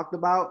got talked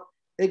about,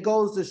 it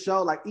goes to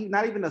show, like,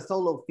 not even a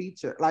solo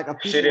feature, like a.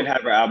 She didn't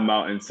have her album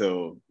out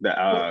until the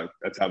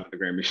top of the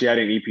Grammy. She had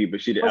an EP,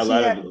 but she did a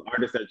lot of the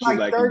artists that she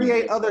like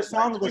 38 other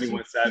songs that she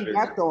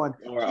rapped on.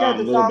 Or she had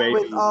the song Baby.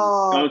 with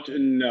Don't you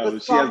know?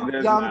 She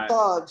has Young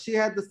Thug. She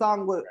had the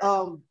song with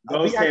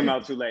those came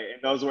out too late,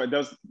 and those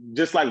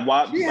just like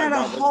WAP. She had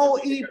a whole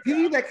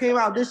EP that came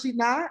out. Did she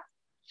not?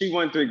 She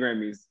won 3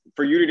 Grammys.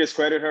 For you to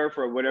discredit her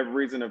for whatever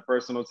reason of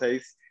personal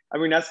taste, I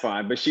mean, that's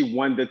fine, but she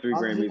won the 3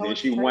 Grammys and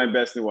she won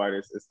Best New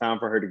Artist. It's time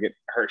for her to get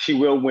her. She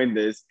will win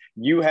this.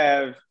 You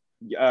have,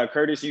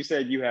 Curtis, you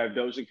said you have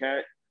Doja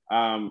Cat.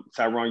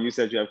 Tyrone, you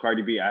said you have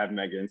Cardi B. I have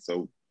Megan,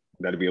 so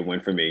that'll be a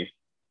win for me.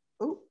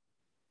 Ooh.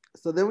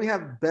 So then we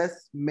have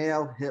Best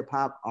Male Hip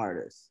Hop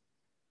Artist.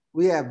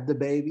 We have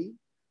DaBaby,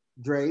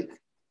 Drake,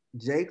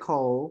 J.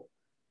 Cole,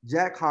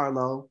 Jack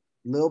Harlow,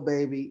 Lil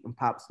Baby, and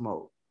Pop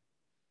Smoke.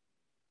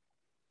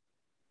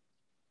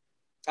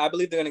 I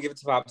believe they're going to give it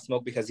to Pop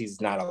Smoke because he's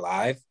not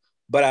alive,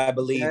 but I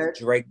believe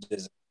Drake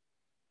deserves.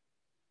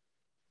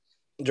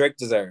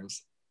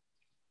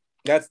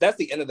 That's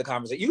the end of the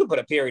conversation. You can put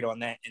a period on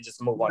that and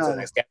just move on to the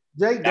next guy.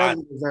 Drake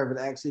doesn't deserve it,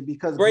 actually,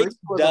 because Drake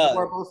was a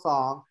horrible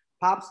song.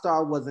 Pop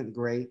Star wasn't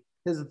great.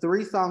 His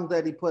 3 songs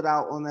that he put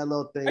out on that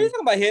little thing. Are you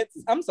talking about hits?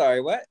 I'm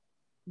sorry, what?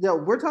 Yeah,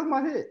 we're talking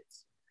about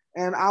hits.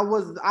 And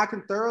I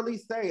can thoroughly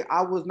say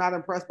I was not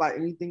impressed by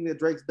anything that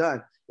Drake's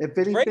done. If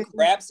anything, Drake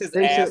raps his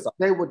ass off.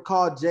 They would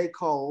call J.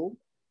 Cole,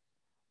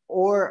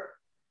 or,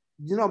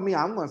 you know me,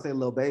 I'm going to say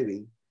Lil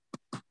Baby.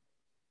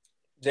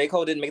 J.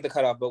 Cole didn't make the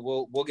cutoff, but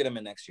we'll get him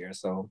in next year.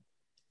 So,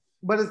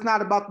 but it's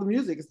not about the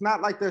music. It's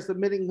not like they're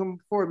submitting him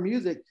for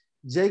music.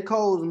 J.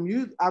 Cole's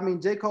music. I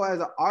mean, J. Cole as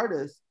an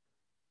artist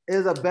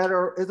is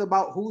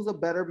about who's a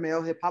better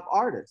male hip hop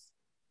artist.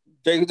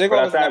 But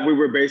I thought we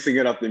were basing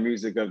it off the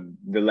music of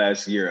the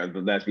last year, of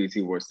the last BET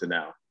Awards to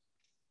now.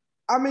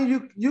 I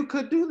mean, you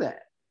could do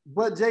that,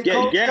 but J.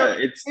 Cole,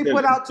 he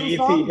put out 2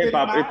 songs. Hip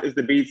hop, it's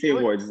the BET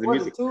Awards. It's the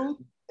music.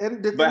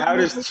 But how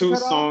does 2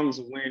 songs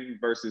win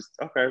versus?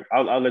 Okay,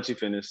 I'll let you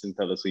finish and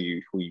tell us who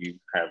you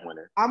have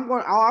winning. I'm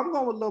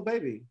going with Lil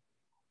Baby.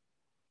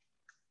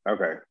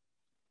 Okay,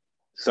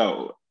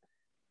 so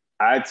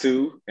I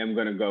too am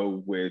gonna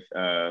go with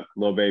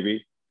Lil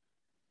Baby.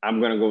 I'm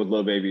going to go with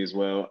Lil Baby as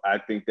well. I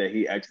think that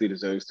he actually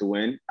deserves to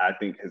win. I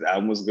think his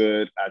album was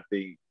good. I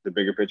think the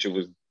bigger picture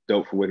was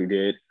dope for what he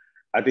did.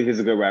 I think he's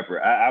a good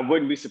rapper. I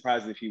wouldn't be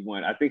surprised if he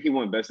won. I think he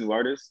won Best New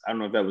Artist. I don't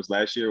know if that was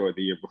last year or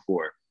the year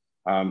before.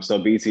 So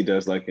BT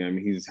does like him.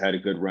 He's had a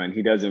good run.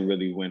 He doesn't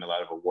really win a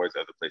lot of awards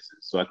other places.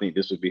 So I think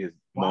this would be his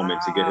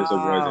moment to get his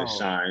awards and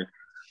shine.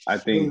 I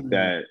think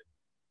that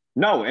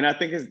no, and I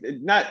think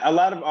it's not a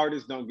lot of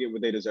artists don't get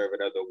what they deserve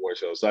at other award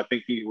shows. So I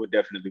think he would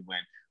definitely win.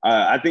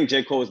 I think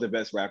J. Cole is the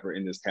best rapper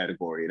in this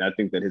category. And I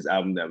think that his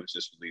album that was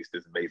just released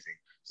is amazing.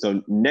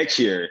 So next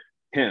year,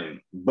 him,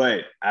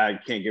 but I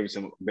can't give it to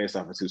him based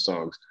off of 2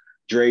 songs.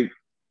 Drake.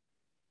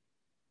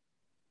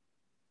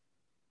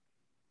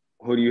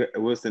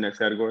 What's the next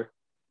category?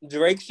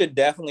 Drake should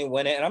definitely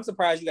win it. And I'm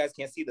surprised you guys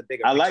can't see the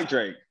bigger picture. Like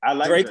Drake. I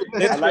like Drake.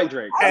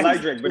 I like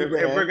Drake. But if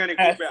we're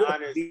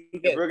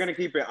gonna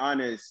keep it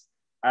honest,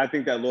 I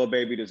think that Lil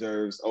Baby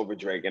deserves over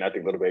Drake, and I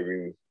think Lil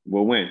Baby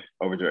will win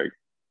over Drake.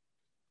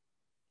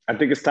 I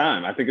think it's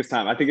time. I think it's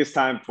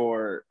time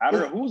for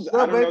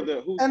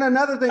And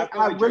another thing,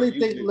 I really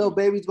think Lil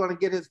Baby's going to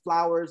get his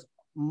flowers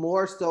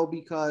more so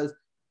because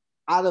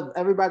out of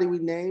everybody we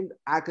named,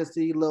 I could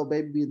see Lil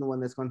Baby being the one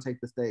that's going to take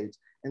the stage,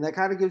 and that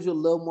kind of gives you a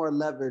little more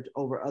leverage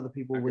over other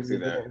people when you're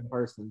there in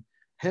person.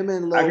 Him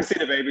and Lil, I can see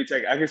the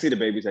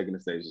baby taking the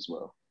stage as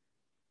well.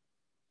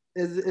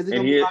 Is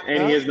he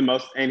and he is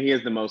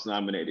the most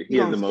nominated. He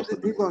is the most.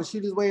 He's going to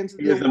shoot his way into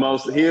He is the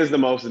most. He is the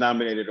most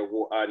nominated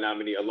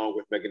nominee, along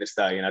with Megan Thee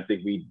Stallion. I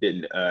think we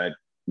didn't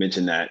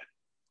mention that.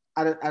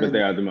 But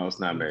they are the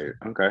most nominated.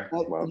 Okay.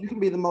 Well, you can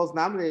be the most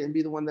nominated and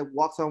be the one that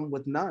walks home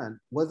with none.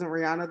 Wasn't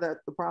Rihanna that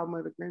the problem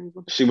at the Grammys?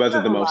 She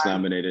wasn't the most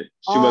nominated.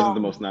 She wasn't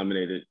the most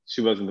nominated. She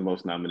wasn't the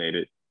most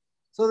nominated.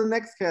 So the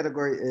next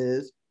category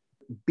is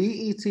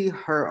BET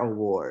Her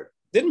Award.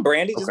 Didn't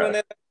Brandy just win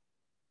that?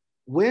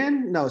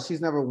 Win? No, she's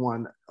never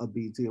won a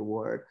BET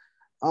Award.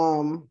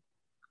 Wow.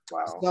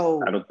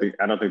 So I don't think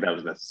that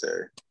was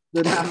necessary.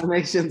 The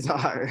nominations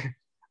are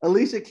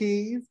Alicia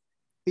Keys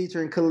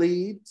featuring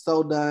Khalid,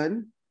 So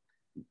Done.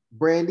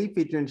 Brandy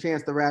featuring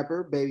Chance the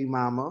Rapper, Baby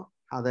Mama.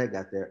 How that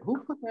got there?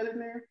 Who put that in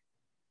there?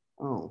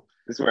 Oh,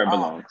 this is where it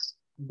belongs.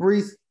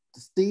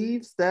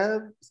 Steves,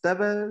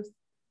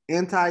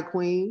 Anti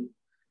Queen,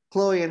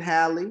 Chloe and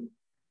Halle,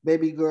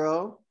 Baby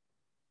Girl,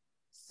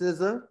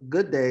 SZA,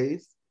 Good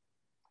Days,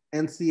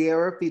 and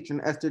Sierra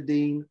featuring Esther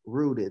Dean,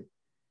 Rooted.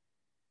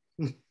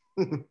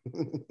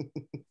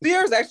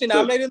 Sierra's actually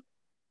nominated.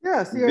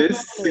 Yeah,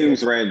 this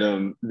seems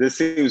random.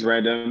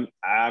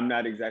 I'm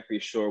not exactly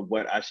sure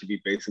what I should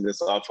be basing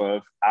this off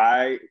of.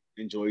 I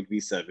enjoyed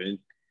V7.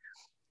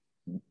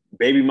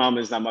 Baby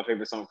Mama is not my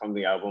favorite song from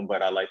the album,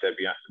 but I like that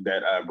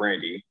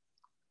Brandy.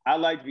 I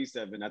like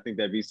V7. I think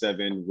that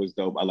V7 was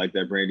dope. I like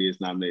that Brandy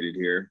is nominated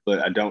here,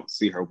 but I don't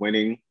see her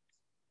winning.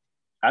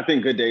 I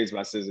think Good Days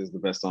by SZA is the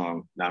best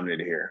song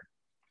nominated here.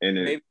 And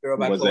it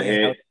was a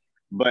hit,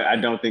 but I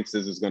don't think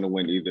SZA is going to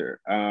win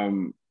either.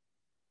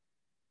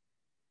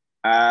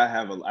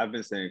 I've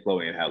been saying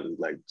Chloe and Halle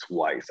like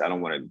twice. I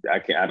don't think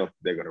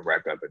they're gonna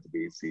rack up at the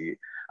BET.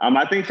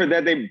 I think for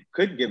that they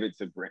could give it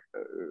to Brent.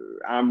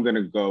 I'm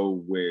gonna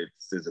go with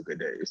SZA Good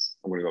Days.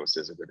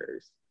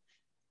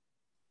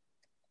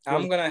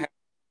 I'm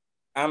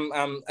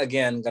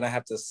again gonna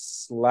have to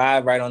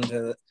slide right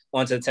onto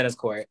the tennis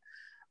court.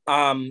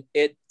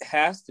 It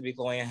has to be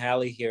Chloe and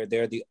Halle here.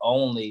 They're the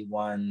only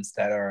ones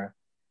that are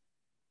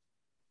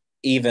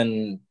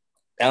even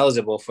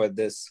eligible for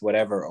this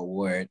whatever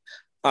award.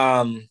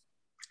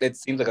 It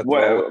seems like a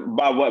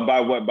throwaway. By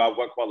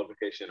what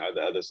qualification are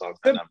the other songs?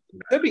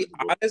 To be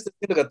honest, it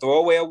seems like a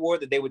throwaway award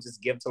that they would just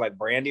give to like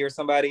Brandy or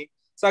somebody.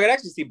 So I could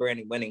actually see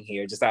Brandy winning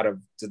here just out of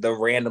the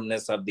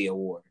randomness of the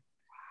award.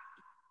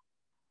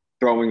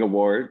 Throwing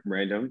award,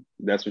 random.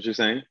 That's what you're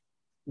saying?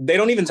 They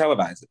don't even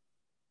televise it.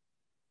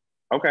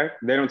 Okay.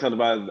 They don't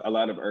televise a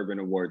lot of urban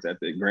awards at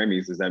the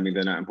Grammys. Does that mean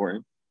they're not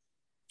important?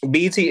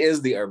 BET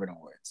is the urban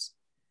awards.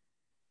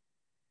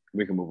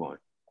 We can move on.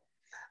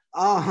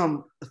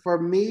 For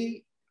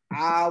me,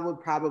 I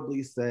would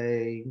probably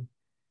say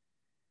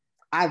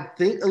I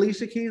think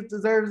Alicia Keys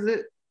deserves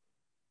it,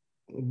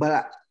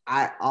 but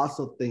I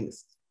also think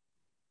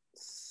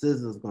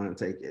SZA's going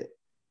to take it.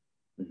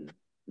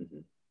 Mm-hmm. Mm-hmm.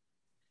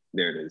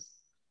 There it is.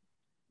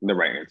 The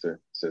right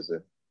answer,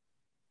 SZA.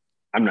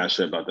 I'm not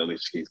sure about the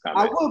Alicia Keys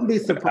comment. I wouldn't be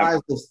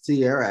surprised if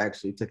Sierra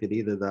actually took it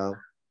either, though.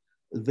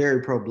 It's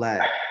very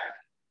pro-Black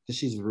because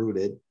she's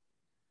rooted.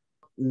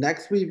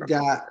 Next, we've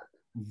got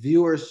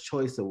Viewers'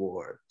 Choice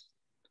Award.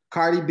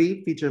 Cardi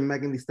B featuring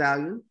Megan Thee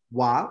Stallion,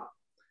 WAP.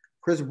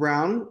 Chris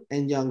Brown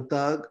and Young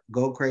Thug,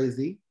 Go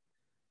Crazy.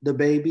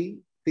 DaBaby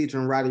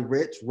featuring Roddy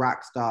Ricch,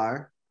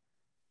 Rockstar.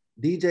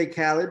 DJ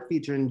Khaled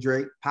featuring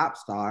Drake,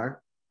 Popstar.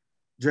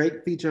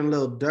 Drake featuring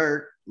Lil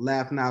Durk,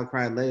 Laugh Now,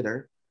 Cry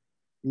Later.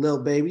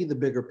 Lil Baby, The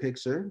Bigger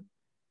Picture.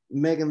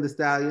 Megan Thee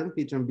Stallion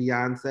featuring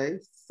Beyonce,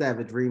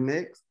 Savage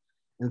Remix.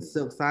 And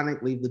Silk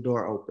Sonic, Leave the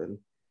Door Open.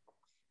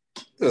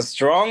 It's a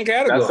strong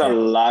category. That's a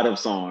lot of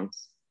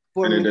songs.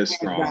 For me, it's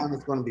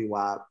going to be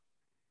WAP.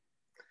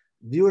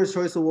 Viewers'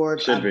 Choice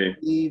Award, I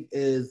believe,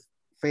 is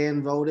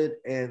fan voted,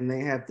 and they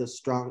have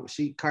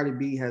Cardi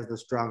B has the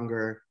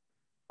stronger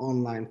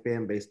online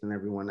fan base than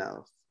everyone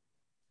else.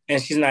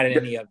 And she's not in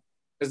any of,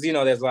 because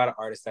there's a lot of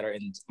artists that are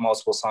in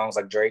multiple songs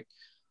like Drake.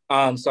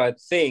 So I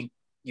think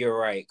you're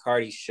right.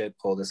 Cardi should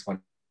pull this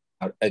one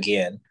out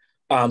again.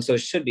 So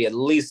it should be at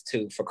least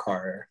 2 for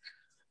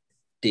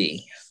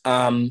Cardi.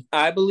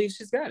 I believe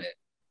she's got it.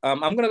 I'm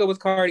gonna go with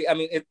Cardi. I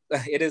mean,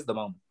 it is the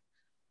moment.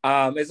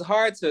 It's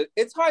hard to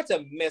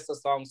miss a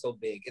song so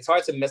big. It's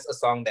hard to miss a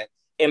song that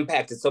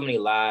impacted so many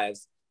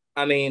lives.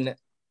 I mean,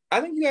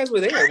 I think you guys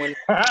were there when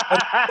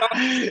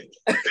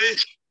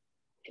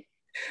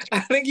I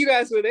think you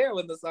guys were there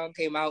when the song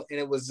came out, and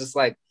it was just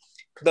like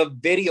the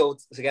video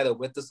together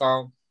with the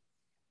song.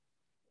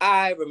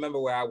 I remember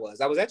where I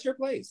was. I was at your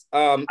place.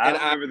 I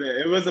remember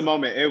that. It was a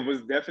moment. It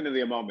was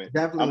definitely a moment.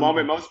 Definitely a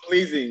moment most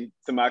pleasing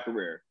to my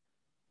career.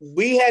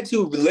 We had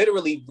to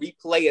literally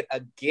replay it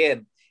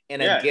again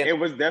and again. It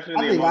was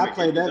definitely a moment. I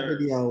played that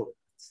video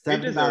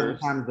 7,000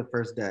 times the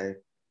first day.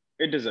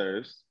 It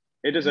deserves,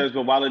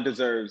 but while it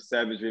deserves,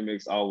 Savage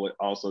Remix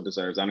also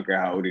deserves. I don't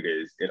care how old it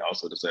is, it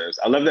also deserves.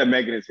 I love that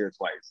Megan is here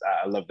twice.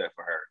 I love that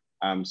for her.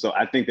 So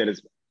I think that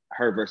it's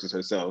her versus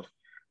herself,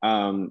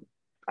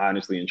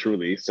 honestly and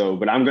truly. So,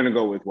 but I'm gonna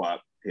go with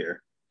WAP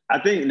here. I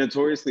think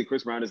notoriously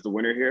Chris Brown is the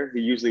winner here.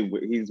 He's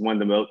won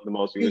the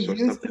most He views or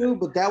used something. to,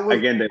 but that was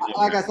Again,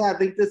 like I said. I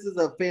think this is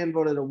a fan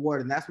voted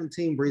award, and that's when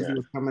Team Breezy Yeah.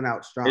 was coming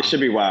out strong. It should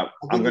be WAP.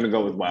 I'm gonna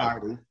go with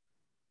WAP. Cardi.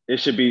 It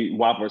should be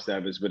WAP or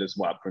Savage, but it's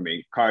WAP for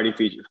me. Cardi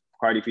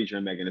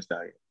featuring Megan Thee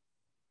Stallion.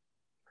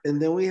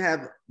 And then we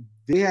have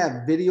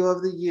video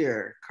of the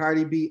year: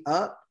 Cardi B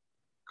Up,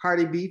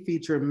 Cardi B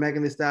featuring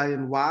Megan Thee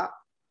Stallion, WAP,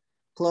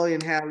 Chloe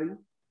and Halle,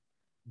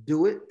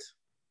 Do It,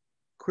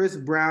 Chris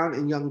Brown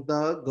and Young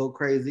Thug, Go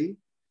Crazy,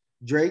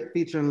 Drake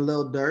featuring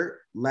Lil Durk,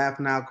 Laugh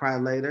Now, Cry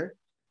Later,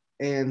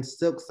 and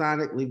Silk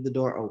Sonic, Leave the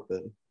Door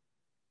Open.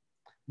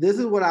 This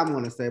is what I'm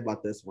going to say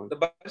about this one. The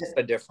budgets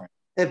are different.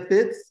 If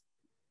it's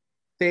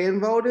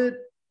fan voted,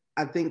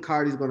 I think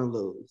Cardi's going to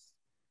lose.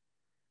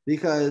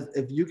 Because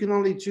if you can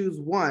only choose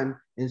one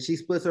and she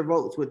splits her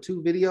votes with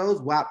two videos,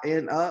 WAP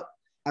and Up,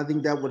 I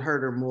think that would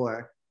hurt her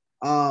more.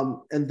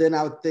 And then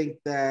I would think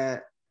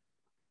that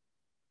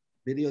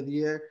video of the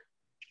year,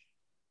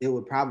 it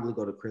would probably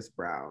go to Chris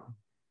Brown.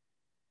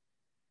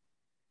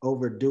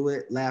 Overdo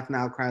It, Laugh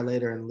Now, Cry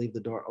Later, and Leave the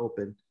Door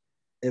Open.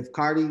 If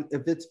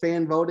it's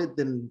fan voted,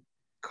 then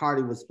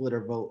Cardi would split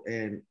her vote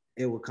and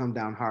it would come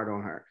down hard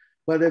on her.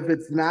 But if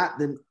it's not,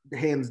 then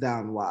hands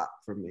down WAP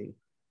for me.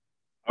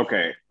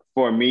 Okay.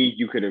 For me,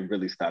 you could have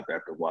really stopped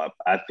after WAP.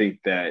 I think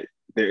that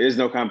there is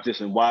no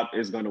competition. WAP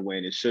is going to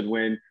win. It should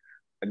win.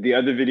 The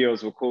other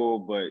videos were cool,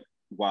 but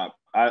WAP.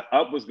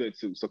 Up was good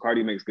too. So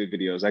Cardi makes good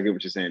videos. I get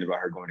what you're saying about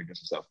her going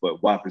against herself,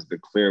 but WAP is the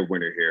clear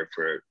winner here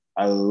for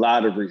a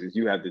lot of reasons.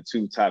 You have the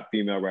two top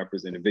female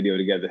rappers in the video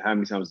together. How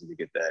many times did we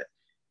get that?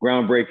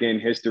 Groundbreaking,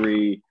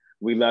 history.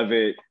 We love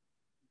it.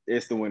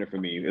 It's the winner for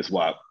me. It's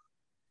WAP.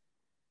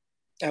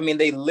 I mean,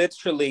 they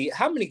literally,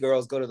 how many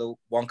girls go to the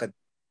Wonka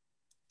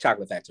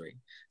chocolate factory?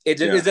 It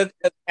just doesn't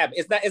happen.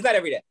 It's not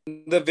every day.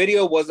 The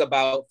video was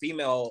about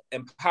female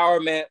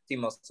empowerment,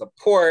 female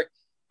support.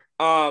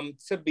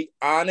 To be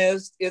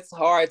honest, it's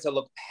hard to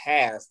look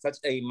past such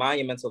a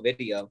monumental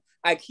video.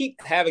 I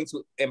keep having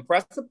to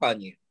impress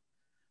upon you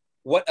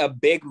what a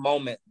big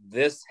moment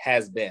this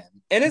has been.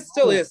 And it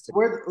still is.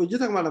 You're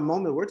talking about a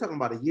moment. We're talking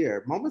about a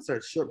year. Moments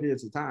are short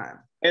periods of time.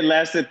 It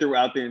lasted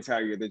throughout the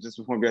entire year. They just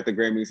performed at the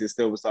Grammys. It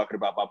still was talking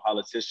about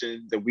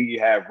politicians, that we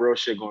have real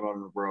shit going on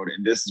in the world.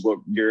 And this is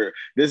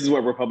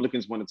what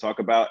Republicans want to talk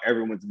about.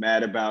 Everyone's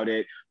mad about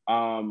it.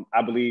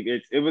 I believe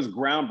it was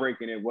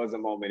groundbreaking. It was a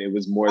moment. It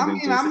was more than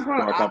just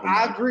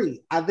I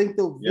agree. I think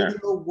the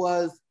video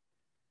was.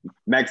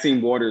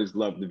 Maxine Waters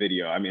loved the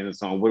video. I mean, the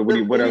song.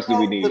 What else do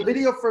we need? The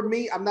video for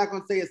me, I'm not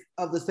going to say it's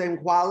of the same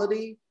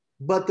quality,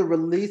 but the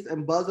release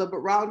and buzz up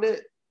around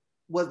it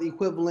was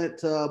equivalent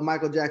to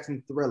Michael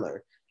Jackson's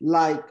Thriller.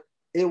 Like,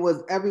 it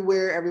was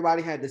everywhere.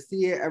 Everybody had to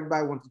see it.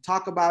 Everybody wanted to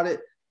talk about it.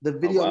 The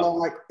video alone,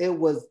 like, it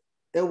was.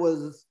 I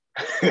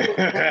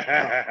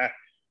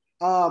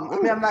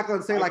mean, I'm not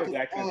going to say Michael like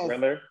Jackson's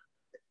Thriller.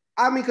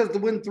 I mean, because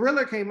when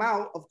Thriller came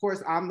out, of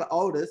course, I'm the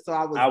oldest, so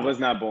I was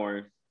not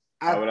born.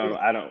 I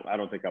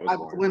don't think I was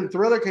born. When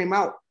Thriller came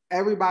out,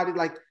 everybody,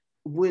 like,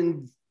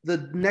 when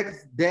the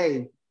next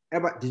day,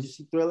 everybody, did you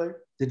see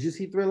Thriller? Did you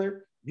see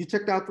Thriller? You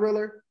checked out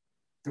Thriller?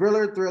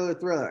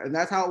 Thriller. And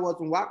that's how it was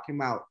when WAP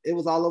came out. It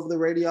was all over the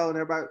radio and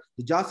everybody,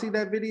 did y'all see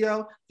that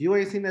video? If you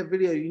ain't seen that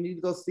video, you need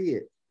to go see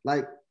it.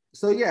 Like,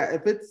 so yeah,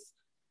 if it's,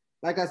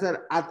 like I said,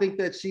 I think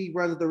that she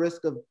runs the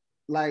risk of,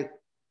 like,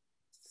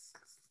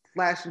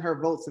 slashing her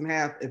votes in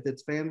half if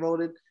it's fan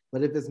voted.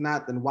 But if it's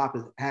not, then WAP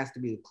has to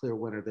be a clear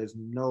winner. There's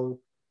no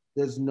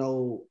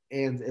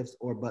ands, ifs,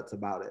 or buts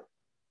about it.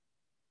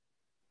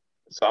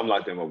 So I'm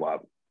locked in with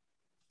WAP.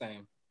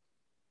 Same.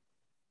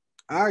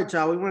 All right,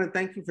 y'all. We want to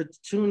thank you for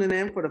tuning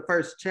in for the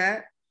first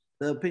chat,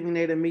 the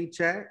Opinionated Me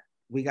chat.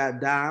 We got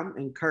Dom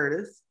and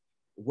Curtis.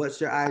 What's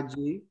your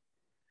IG?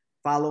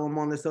 Follow them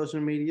on the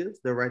social medias.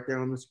 They're right there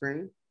on the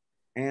screen.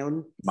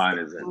 And mine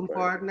is in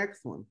for our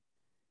next one.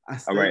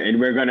 All right, and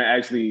we're gonna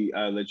actually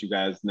let you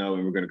guys know,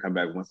 and we're gonna come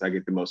back once I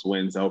get the most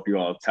wins. I hope you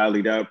all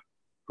tallied up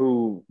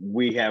who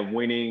we have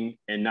winning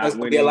and not winning. There's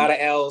gonna be a lot of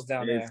L's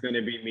down there. It's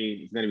gonna be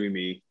me.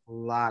 A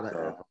lot of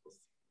L's.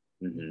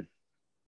 Mm-hmm.